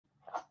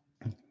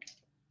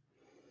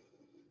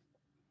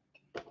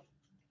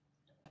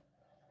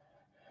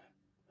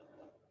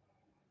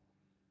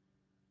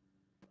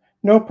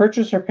No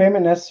purchase or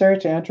payment necessary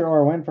to enter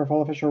or win. For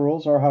full official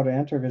rules or how to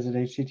enter, visit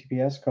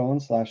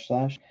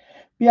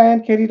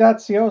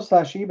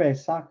https://binkitty.co/eBay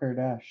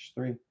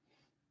soccer-3.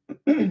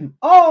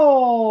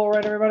 All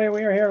right, everybody,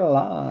 we are here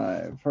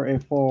live for a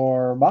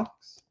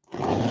 4-box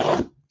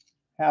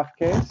half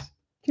case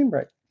team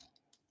break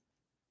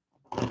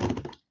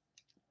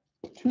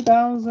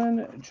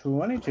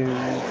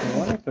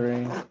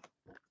 2022-23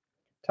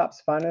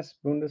 Topps Finest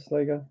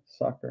Bundesliga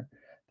Soccer.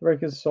 The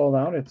break is sold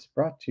out. It's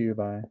brought to you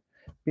by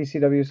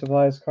BCW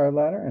Supplies Card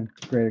Ladder and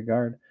Graded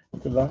Guard.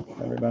 Good luck,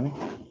 everybody.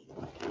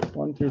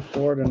 1 through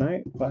 4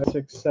 tonight. 5,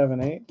 6,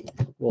 7, 8.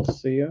 We'll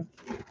see you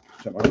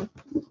tomorrow.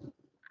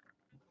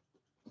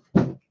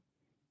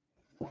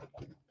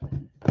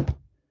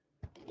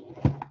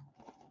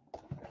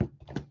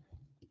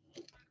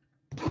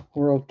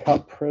 World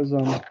Cup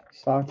Prism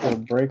Soccer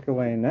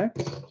Breakaway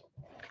next.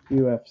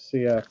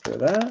 UFC after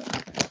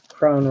that.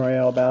 Crown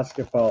Royale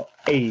Basketball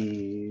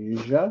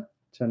Asia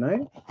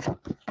tonight.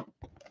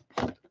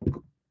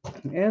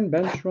 And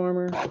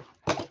Benchwarmer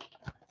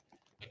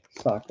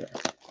Soccer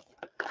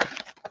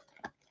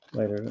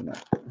later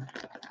tonight.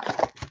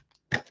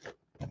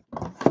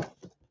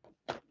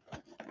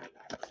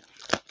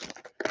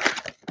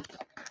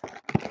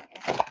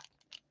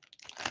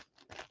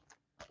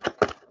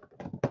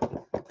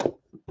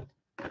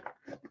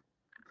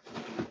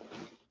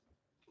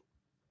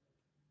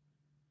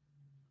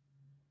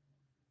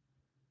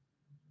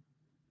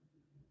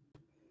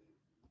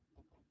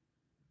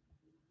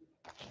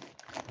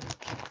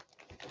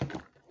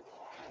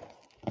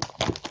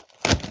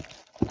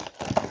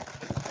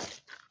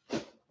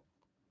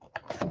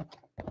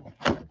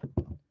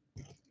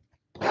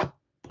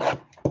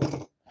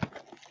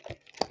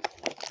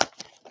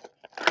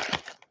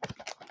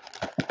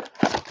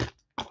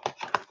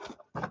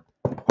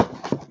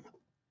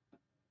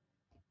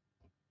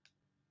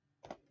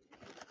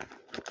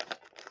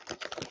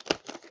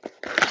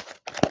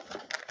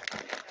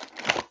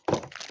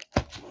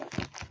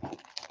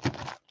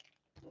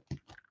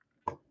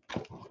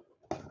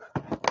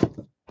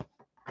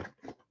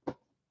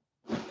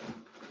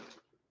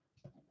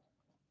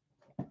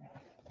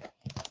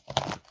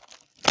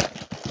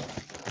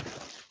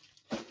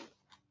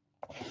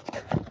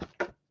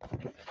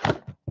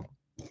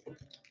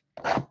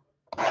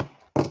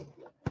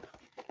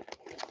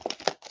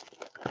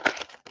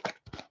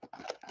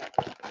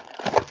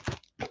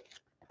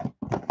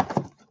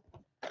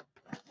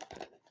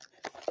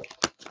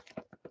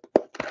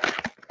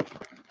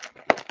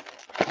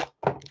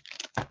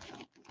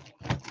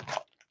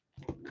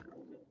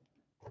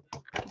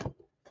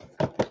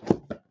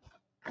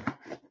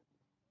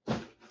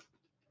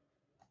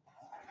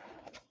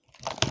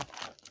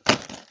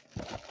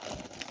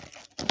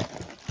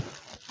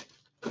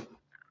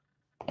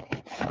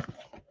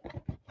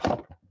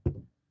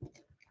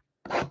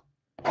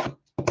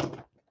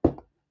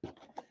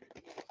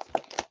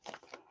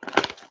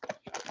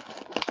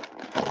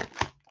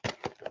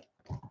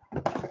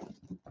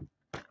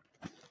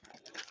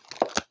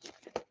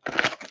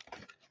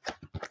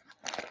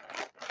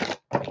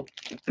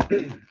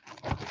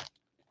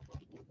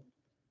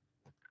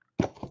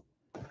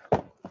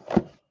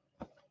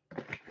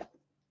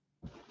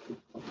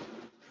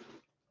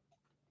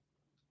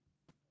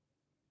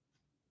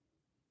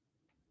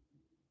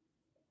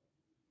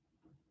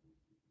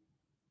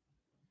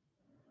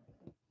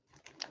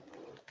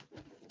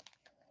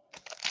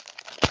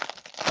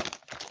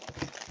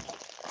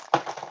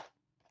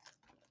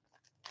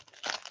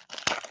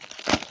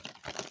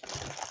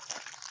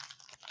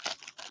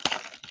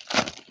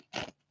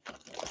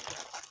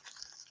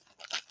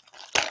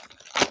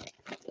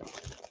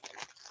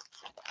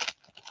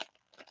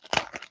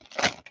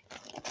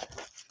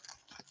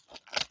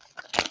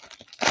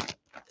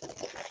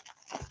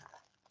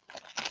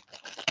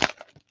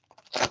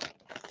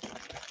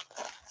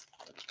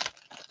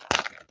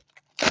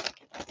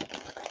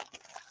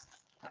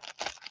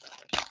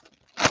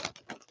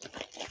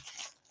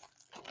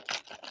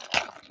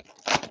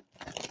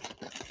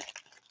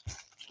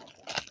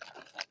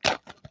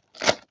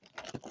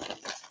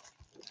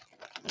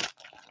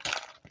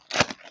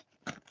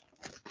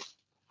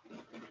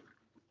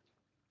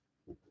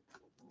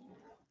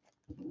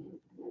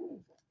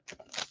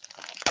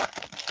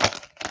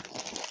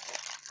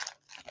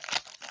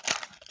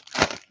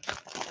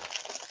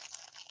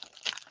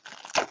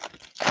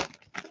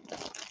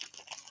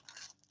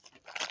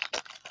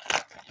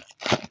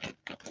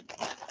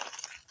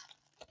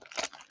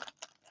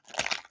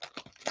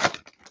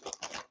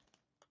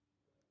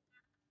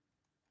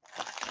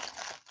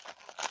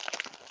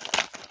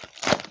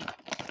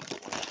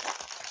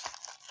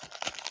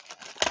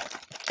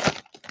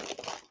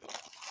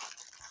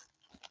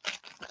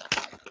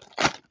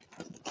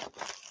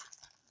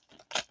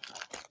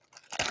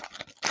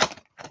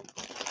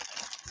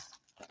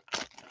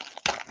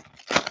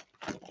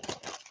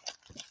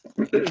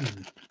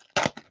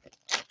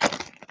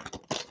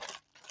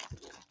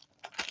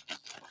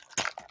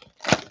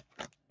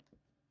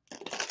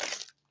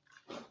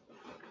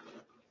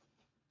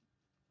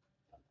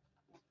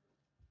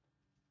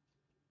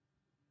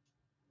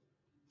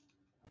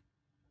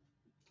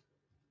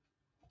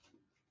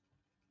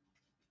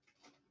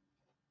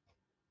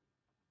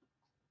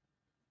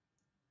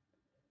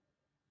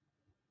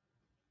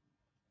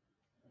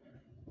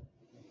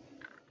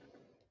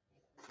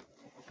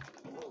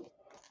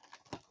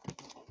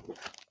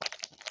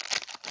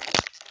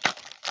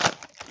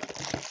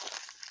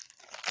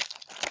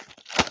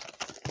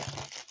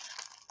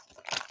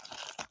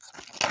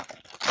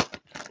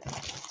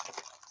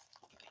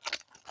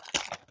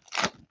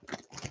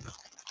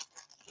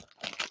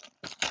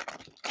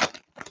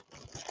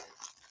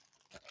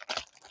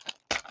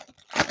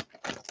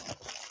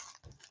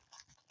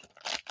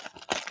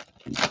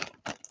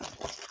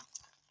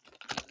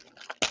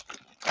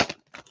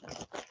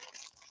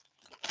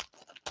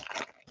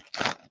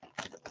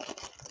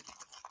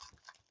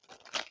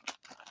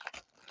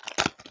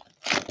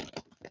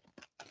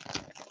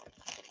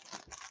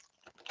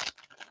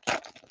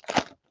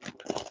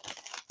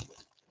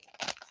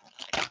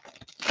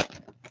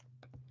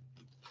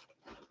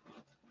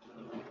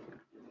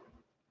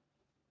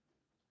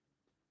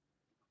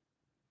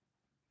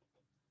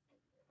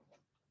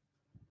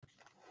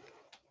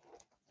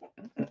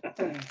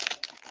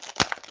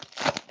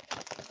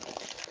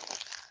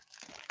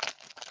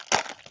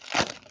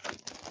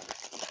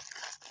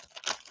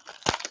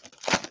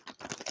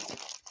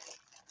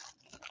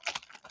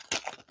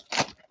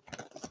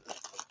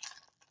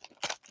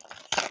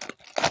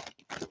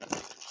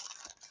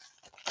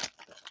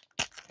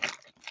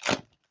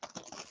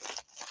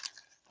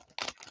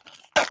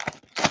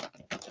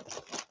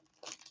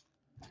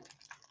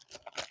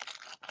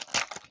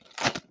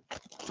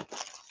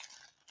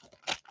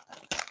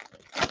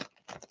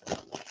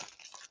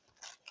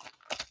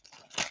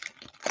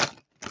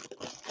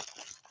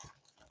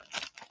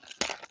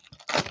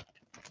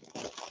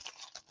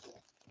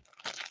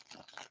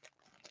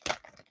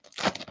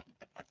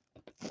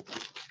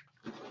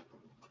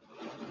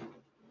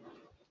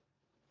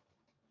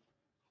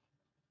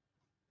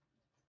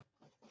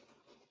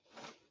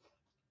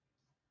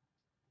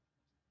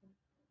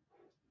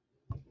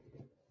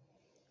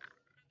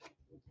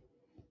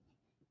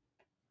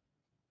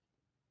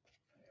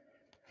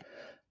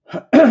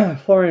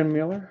 Florian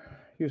Mueller,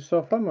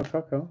 Yusofa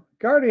Mokoko,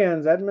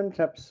 Guardians, Edmund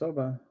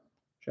Tepsoba,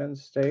 Gen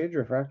Stage,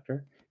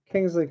 Refractor,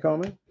 Kingsley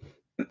Coman,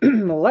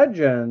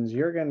 Legends,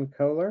 Jurgen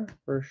Kohler,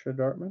 Borussia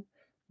Dortmund,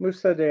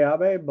 Musa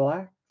Diaby,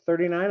 Black,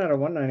 39 out of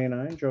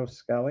 199, Joe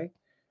Scully,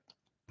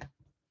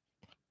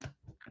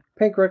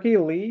 Pink Rookie,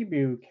 Lee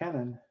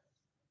Buchanan,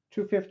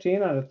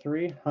 215 out of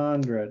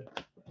 300.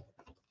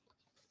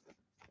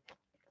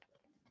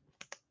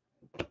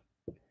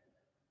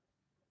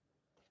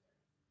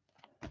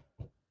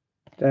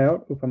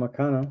 Doubt,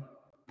 Upamecano.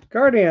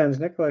 Guardians,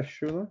 Nicholas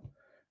Shula.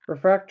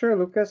 Refractor,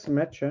 Lucas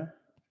Mecha.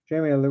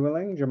 Jamie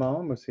Llewellyn,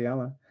 Jamal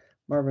Musiala.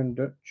 Marvin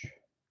Dutch.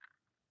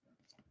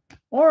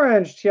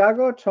 Orange,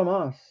 Thiago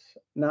Tomas.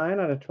 9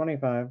 out of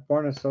 25.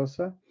 Borna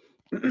Sosa.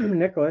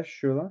 Nicholas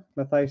Shula.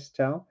 Matthias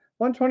Tell.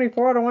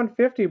 124 out of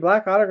 150.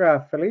 Black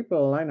autograph, Felipe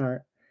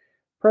Leinhart.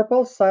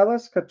 Purple,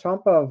 Silas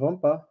Katompa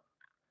Vumpa.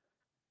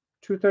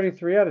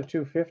 233 out of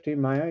 250.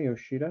 Maya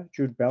Yoshida.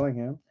 Jude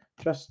Bellingham.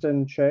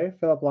 Justin Che.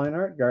 Philip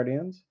Leinhart.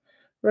 Guardians.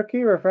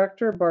 Rookie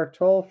Refractor,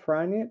 Bartol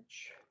Franic.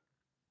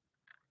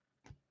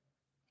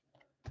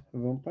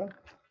 Vumpa.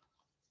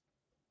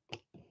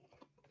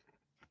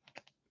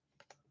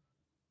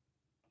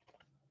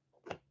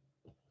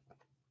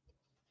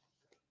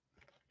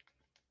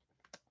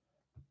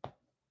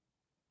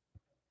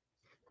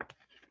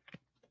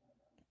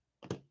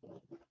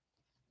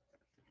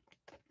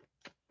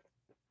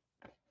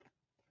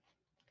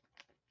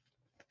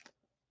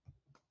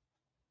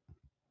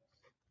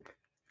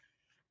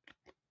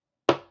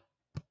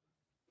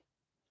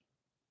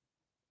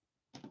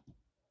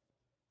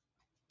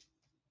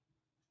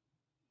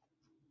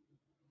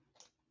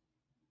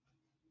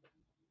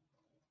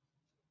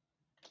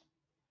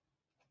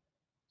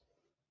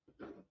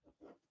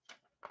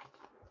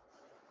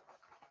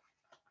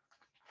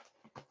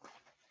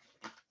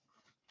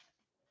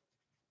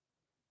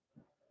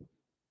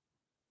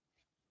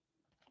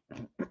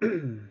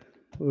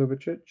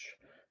 Lubicic,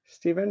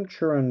 Steven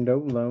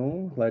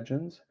Churundolo,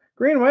 Legends.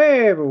 Green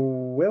Wave,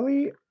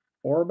 Willie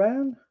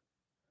Orban,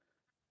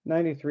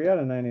 93 out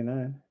of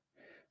 99.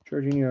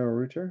 Jorginho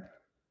Reuter.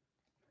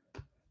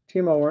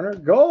 Timo Werner,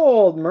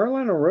 Gold,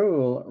 Merlin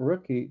Rule,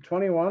 Rookie,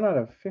 21 out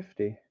of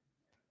 50.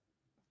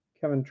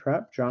 Kevin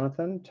Trapp,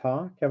 Jonathan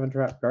Ta, Kevin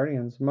Trapp,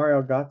 Guardians.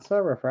 Mario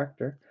Götze,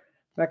 Refractor.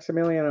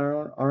 Maximilian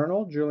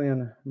Arnold,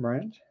 Julian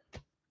Brandt.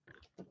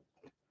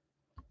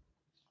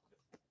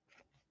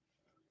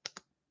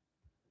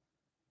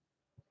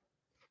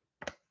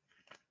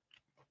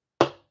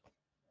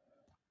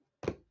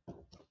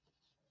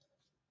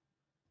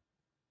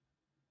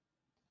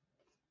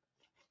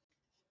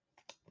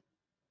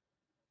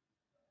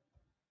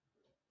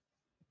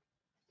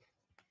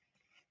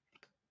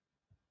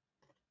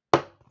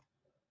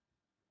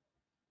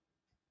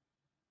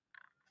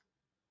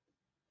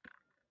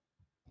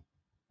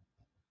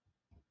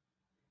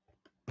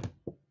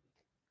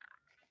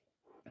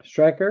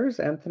 Strikers,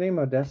 Anthony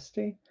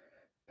Modesti.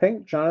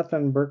 Pink,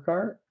 Jonathan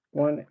Burkhart,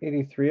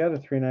 183 out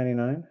of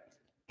 399.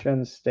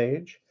 Gen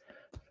Stage.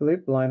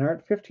 Philippe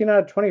Leinhart, 15 out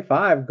of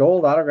 25.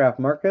 Gold autograph,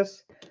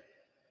 Marcus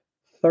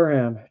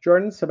Thurham.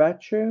 Jordan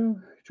Sabachu,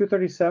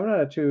 237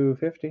 out of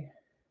 250.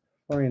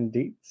 Florian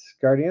Dietz.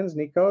 Guardians,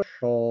 Nico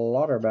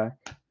Schlotterbeck.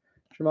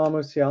 Jamal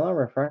Musiala,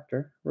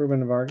 Refractor.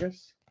 Ruben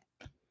Vargas.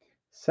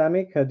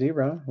 Sami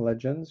Khedira,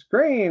 Legends.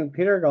 Green,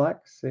 Peter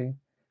Galaxy,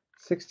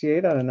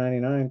 68 out of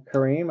 99.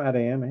 Kareem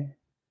Adeyemi.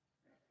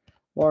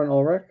 Lauren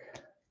Ulrich.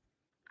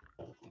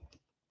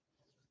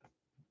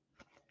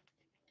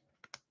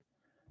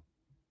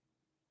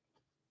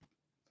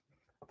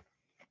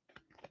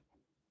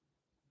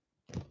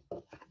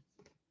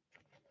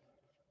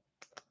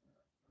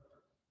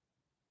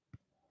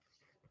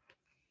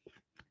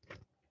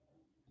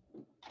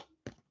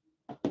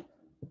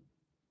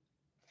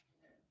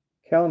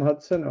 Callum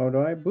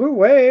Hudson-Odoi. Blue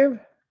Wave,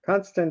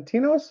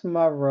 Konstantinos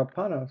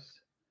Mavropanos.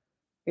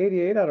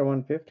 88 out of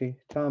 150.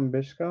 Tom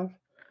Bishkov.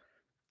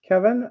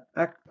 Kevin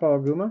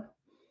Akpoguma.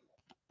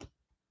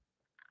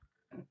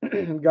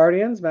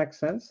 Guardians, Max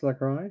Sense,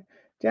 LaCroix.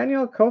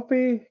 Daniel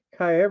Kofi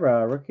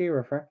Kaira, Rookie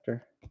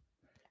Refractor.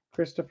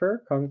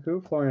 Christopher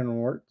Kunku,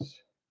 Florian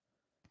Wirtz.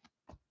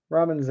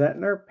 Robin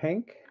Zentner,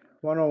 Pink,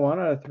 101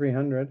 out of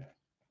 300.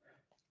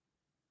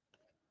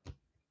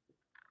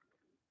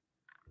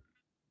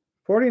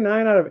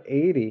 49 out of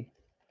 80.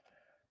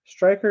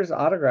 Strikers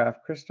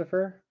autograph,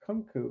 Christopher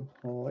Kunku,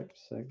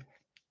 Leipzig.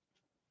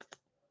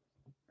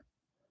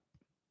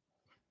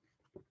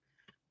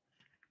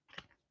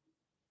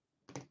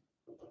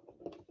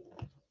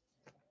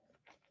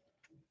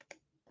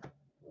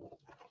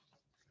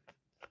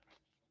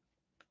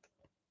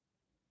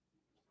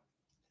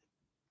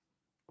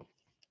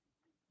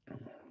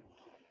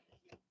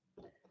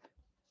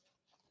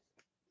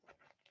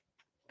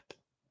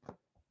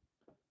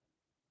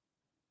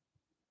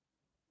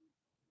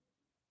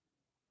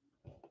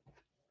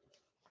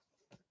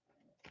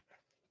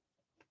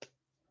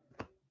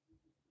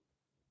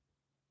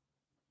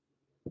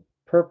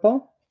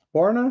 Purple,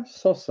 Borna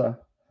Sosa,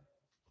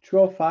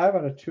 205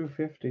 out of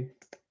 250.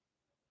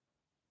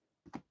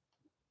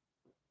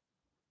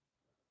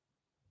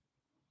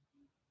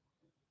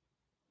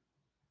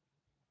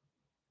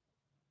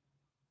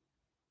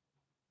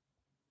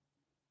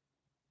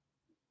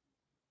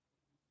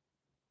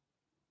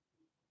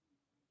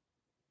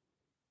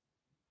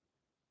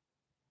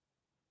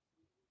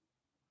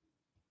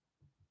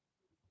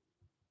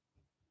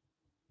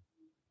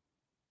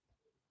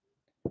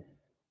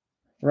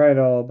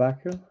 Rydal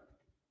Baku,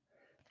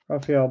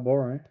 Rafael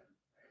Borre,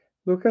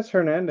 Lucas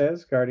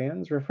Hernandez,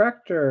 Guardians,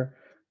 Refractor,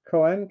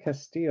 Cohen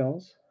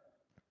Castiles,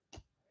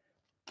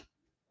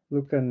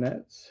 Luca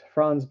Netz,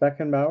 Franz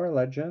Beckenbauer,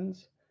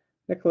 Legends,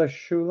 Nicholas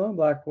Shula,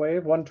 Black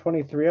Wave,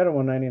 123 out of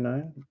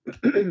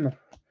 199.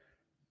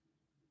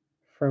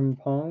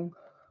 Frimpong.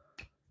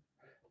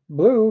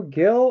 Blue,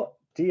 Gil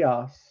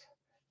Diaz,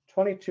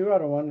 22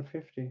 out of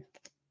 150.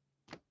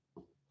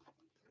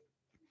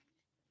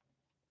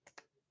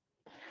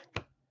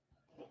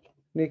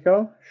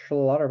 Nico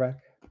Schlotterbeck.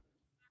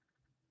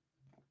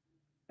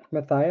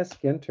 Matthias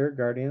Ginter,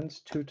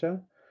 Guardians, Tuta,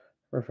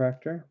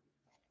 Refractor.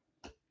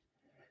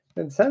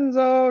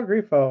 Vincenzo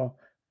Grifo,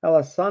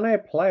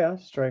 Elasane Playa,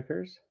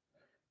 Strikers.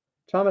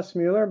 Thomas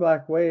Mueller,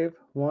 Black Wave,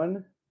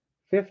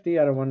 150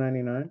 out of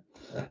 199.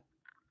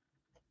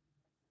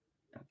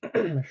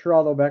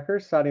 Geraldo Becker,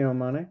 Sadio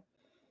Mane.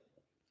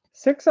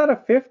 6 out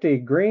of 50,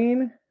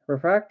 Green,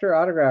 Refractor,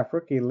 Autograph,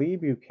 Rookie, Lee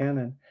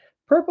Buchanan.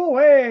 Purple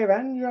Wave,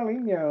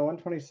 Angelino,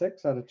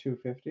 126 out of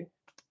 250.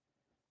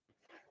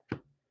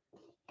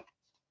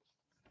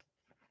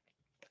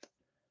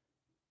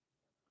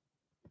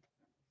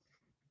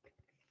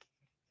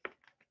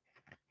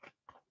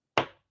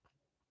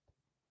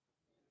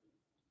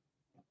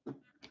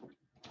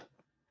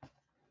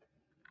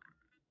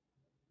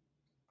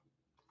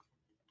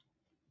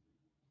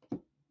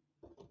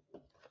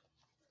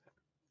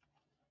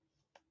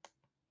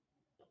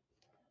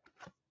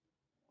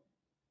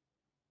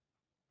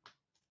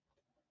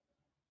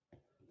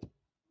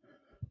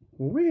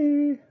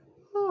 We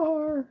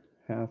are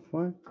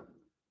halfway.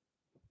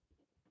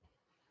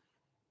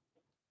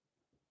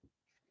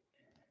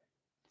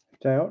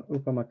 Diot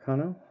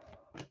Upamecano.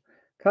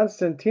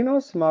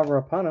 Konstantinos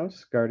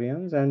Mavropanos,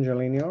 Guardians.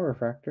 Angelino,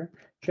 Refractor.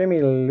 Jamie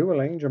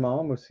Lewelling,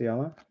 Jamal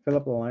Musiala.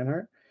 Philip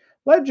Leinhart.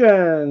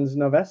 Legends,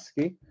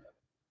 Noveski.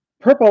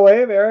 Purple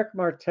Wave, Eric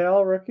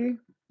Martel, Rookie.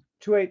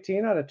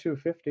 218 out of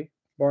 250.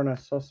 Borna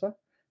Sosa.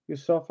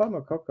 Yusofa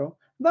Mokoko.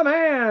 The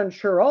man,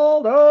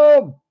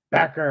 Geraldo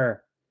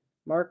Becker.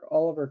 Mark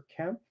Oliver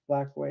Kemp,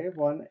 Black Wave,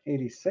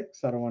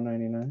 186 out of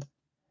 199.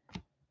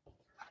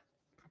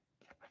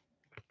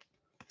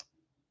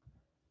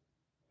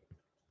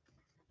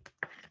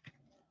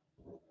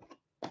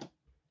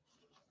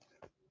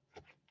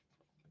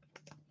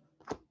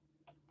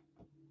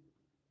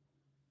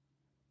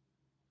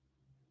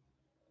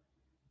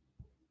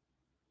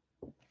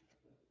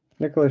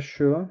 Nicholas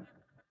Shula,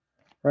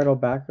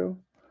 Rydal Baku,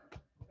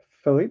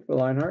 Philippe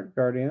Leinhart,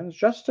 Guardians,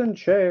 Justin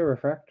Che,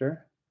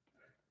 Refractor,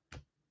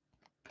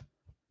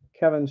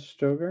 Kevin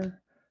Stoger,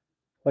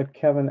 like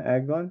Kevin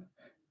Eglin,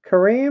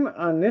 Kareem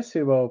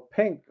Anisibo,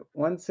 Pink,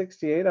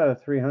 168 out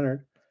of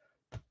 300.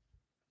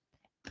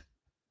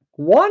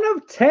 1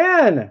 of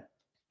 10!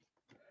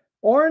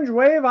 Orange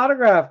Wave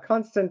Autograph,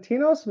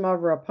 Konstantinos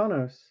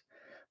Mavropanos.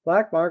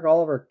 Black Mark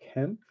Oliver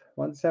Kemp,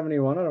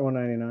 171 out of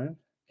 199.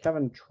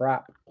 Kevin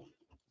Trapp.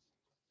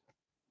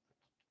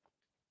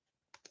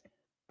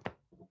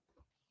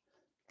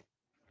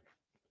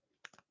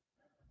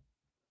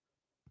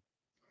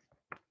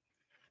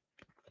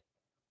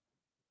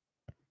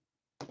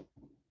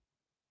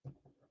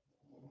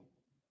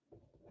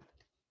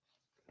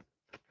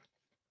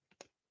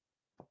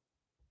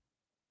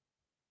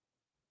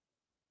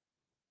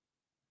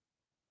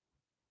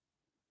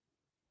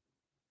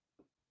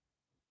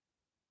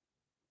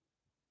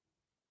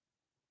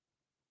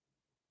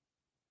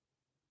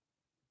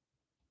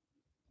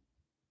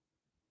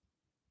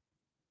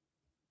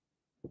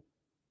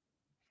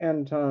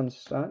 Anton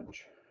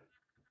Stach.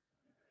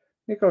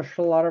 Nico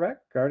Schlotterbeck,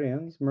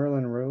 Guardians.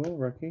 Merlin Rule,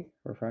 Rookie,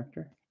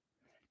 Refractor.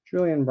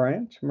 Julian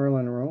Bryant,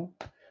 Merlin Rule.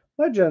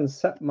 Legends,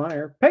 Sepp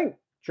Meyer. Pink,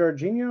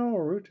 Jorginho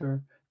Rutter,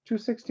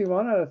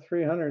 261 out of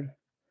 300.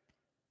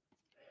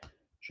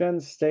 Jen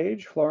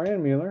Stage,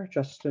 Florian Mueller.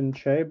 Justin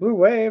Che. Blue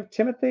Wave,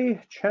 Timothy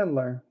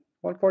Chandler,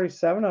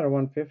 147 out of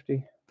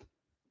 150.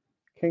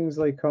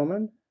 Kingsley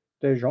Coman,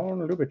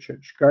 Dejan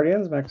Lubicic.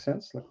 Guardians, makes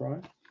sense,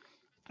 LaCroix.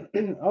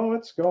 Oh,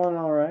 it's going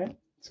all right.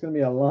 It's going to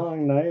be a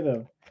long night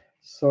of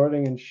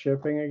sorting and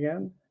shipping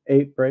again.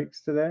 8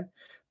 breaks today.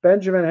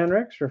 Benjamin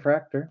Henriks,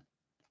 Refractor.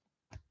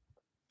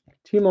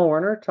 Timo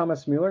Werner,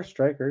 Thomas Mueller,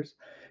 Strikers.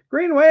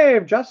 Green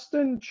Wave,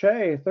 Justin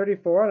Che,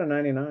 34 out of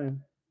 99.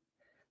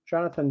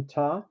 Jonathan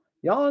Ta,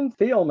 Jan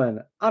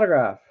Thielman,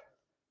 Autograph.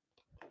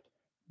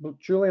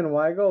 Julian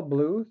Weigel,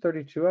 Blue,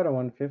 32 out of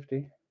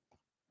 150.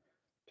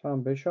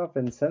 Tom Bischoff,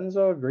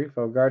 Vincenzo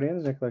Grifo,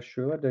 Guardians, Nicholas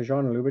Shula,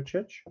 Dejan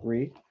Lubicic,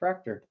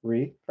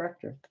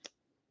 Refractor.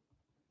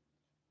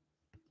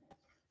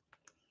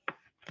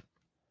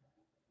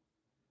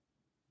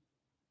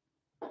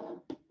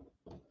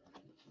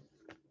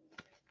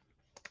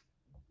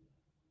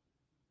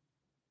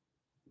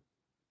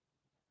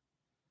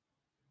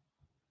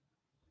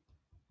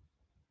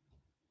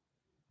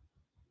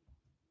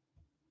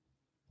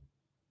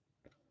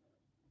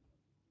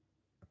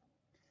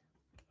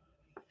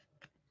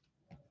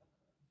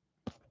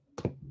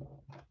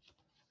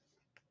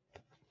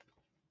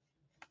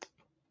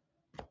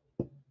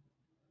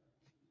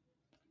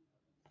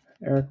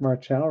 Eric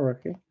Martel,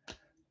 rookie.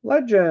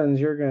 Legends,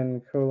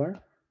 Jurgen Kohler.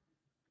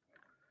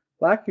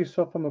 Black,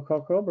 Yusufa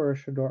Mokoko,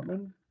 Borussia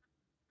Dortmund.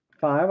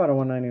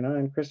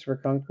 5/199.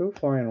 Christopher Kunku,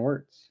 Florian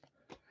Wirtz.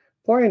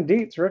 Florian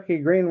Dietz, rookie.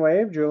 Green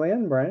Wave,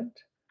 Julian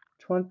Brandt.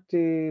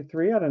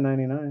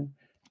 23/99.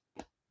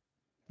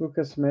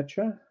 Lucas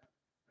Mecha.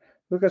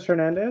 Lucas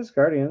Hernandez,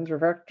 Guardians.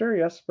 Refractor,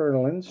 Jesper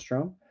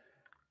Lindstrom.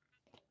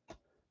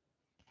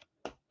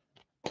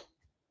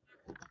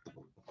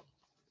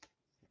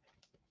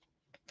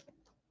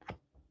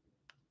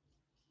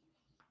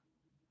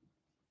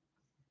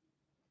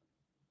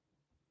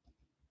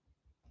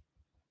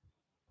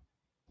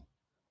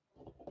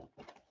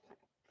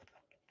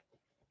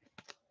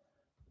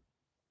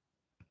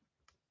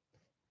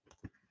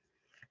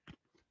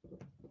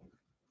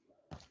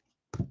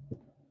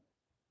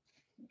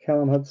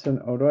 Callum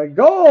Hudson-Odoi.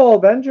 Goal!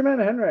 Benjamin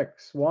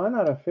Henriks.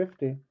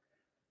 1/50.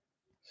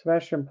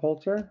 Sebastian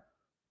Polter.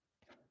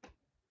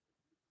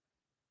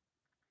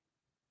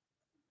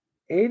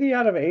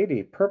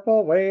 80/80.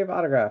 Purple Wave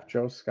autograph.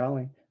 Joe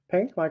Scully.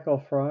 Pink, Michael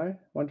Fry.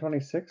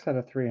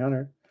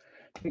 126/300.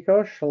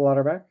 Nico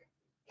Schlotterbeck.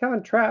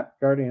 Kevin Trapp.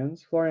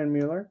 Guardians. Florian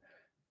Mueller.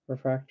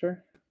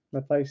 Refractor.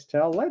 Matthias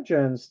Tell.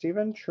 Legends.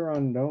 Steven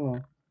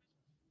Chirondolo.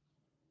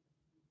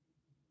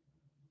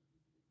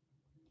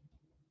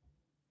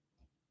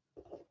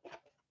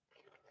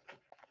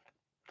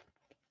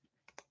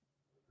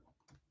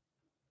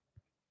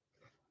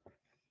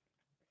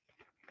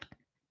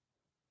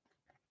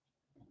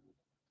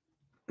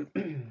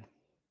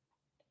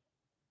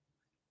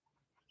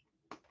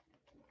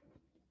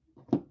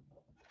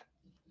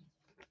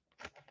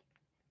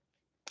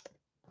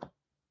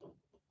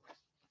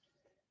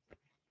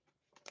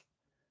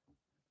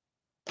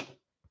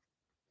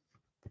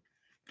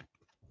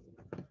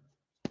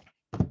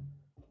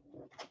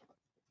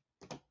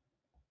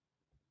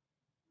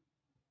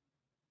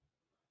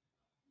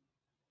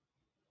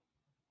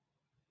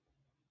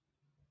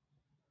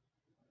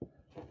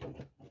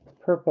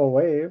 Purple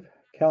Wave.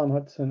 Callum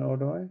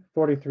Hudson-Odoi.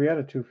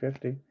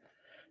 43/250.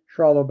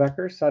 Charlo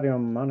Becker. Sadio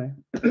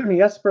Mane.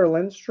 Jesper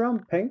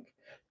Lindstrom. Pink.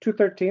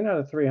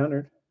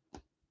 213/300.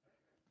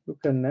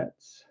 Luca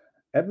Nets.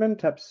 Edmund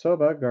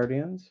Tapsoba.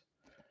 Guardians.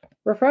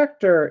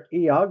 Refractor.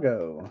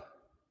 Iago.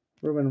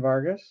 Ruben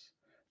Vargas.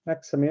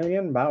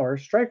 Maximilian Bauer.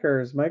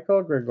 Strikers.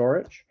 Michael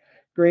Gregorich.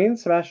 Green.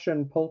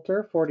 Sebastian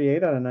Polter.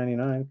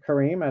 48/99.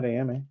 Kareem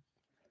Adeyemi.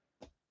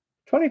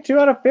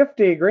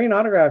 22/50. Green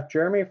autograph.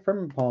 Jeremy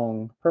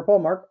Frimpong. Purple.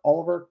 Mark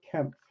Oliver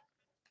Kemp.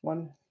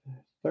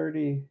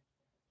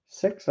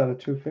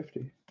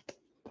 136/250.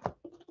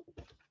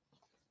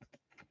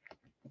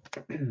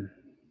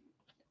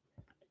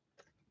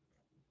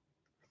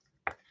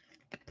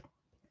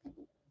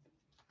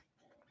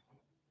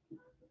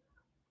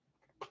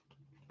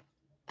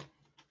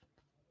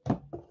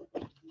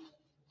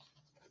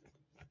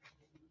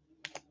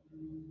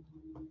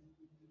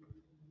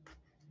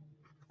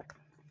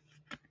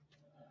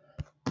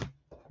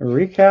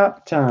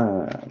 Recap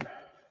time.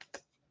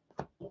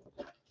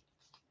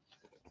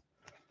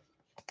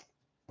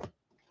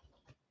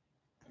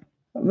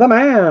 The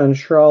man,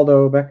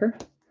 Schraldo Becker.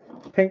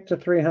 Pink to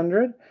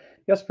 300.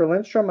 Jesper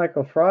Lindstrom,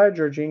 Michael Fry,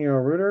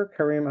 Jorginho Ruder,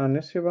 Kareem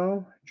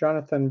Anisibo,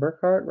 Jonathan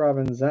Burkhart,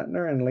 Robin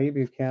Zentner, and Lee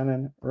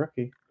Buchanan,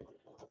 rookie.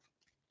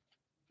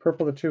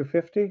 Purple to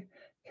 250.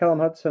 Callum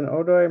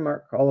Hudson-Odoi,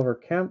 Mark Oliver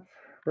Kemp,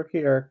 rookie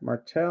Eric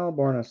Martel,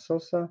 Borna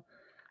Sosa,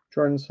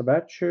 Jordan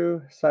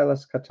Sabachu,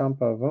 Silas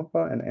Katampa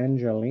Vumpa, and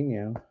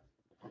Angelino.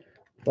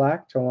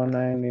 Black to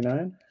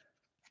 199.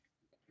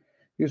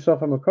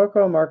 Yusufa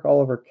Mokoko, Mark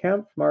Oliver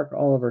Kemp,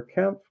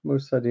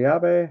 Musa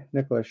Diabe,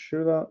 Nicholas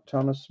Shula,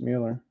 Thomas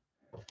Mueller.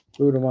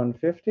 Blue to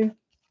 150.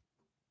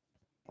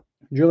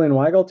 Julian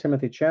Weigel,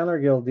 Timothy Chandler,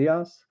 Gil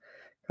Diaz,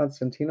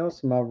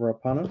 Konstantinos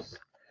Mavropanos.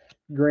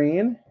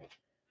 Green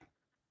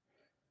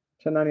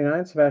to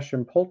 99.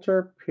 Sebastian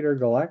Polter, Peter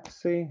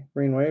Galaxy.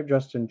 Green Wave,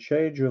 Justin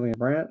Che, Julian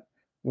Brandt,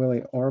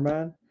 Willie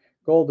Orban.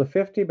 Gold to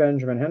 50.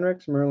 Benjamin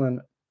Henriks, Merlin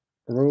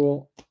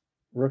Rule,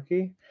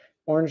 rookie.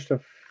 Orange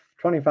to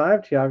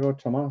 25. Thiago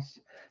Tomas.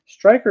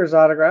 Strikers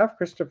autograph.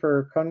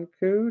 Christopher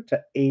Kunku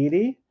to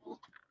 80.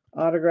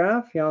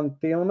 Autograph. Jan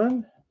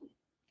Thielman.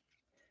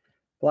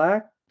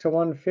 Black to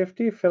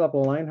 150. Philip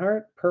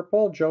Leinhart.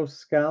 Purple. Joe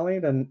Scally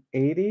to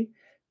 80.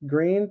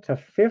 Green to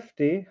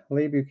 50.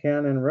 Lee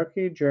Buchanan,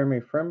 rookie.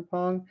 Jeremy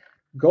Frimpong.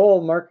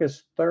 Gold.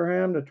 Marcus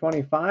Thurham to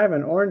 25.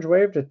 And orange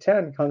wave to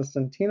 10.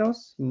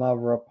 Konstantinos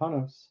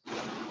Mavropanos.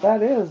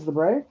 That is the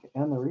break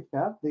and the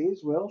recap.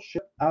 These will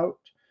ship out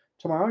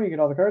tomorrow. You get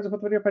all the cards. I'll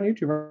put the video up on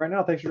YouTube right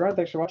now. Thanks for joining.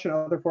 Thanks for watching.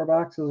 Other 4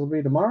 boxes will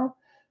be tomorrow.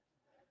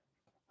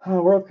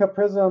 World Cup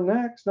Prism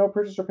next. No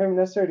purchase or payment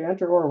necessary to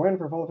enter or win.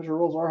 For full official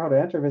rules or how to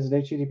enter, visit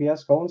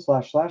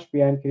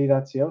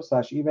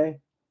https://bnkd.co/ebay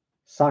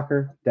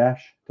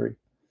soccer-3.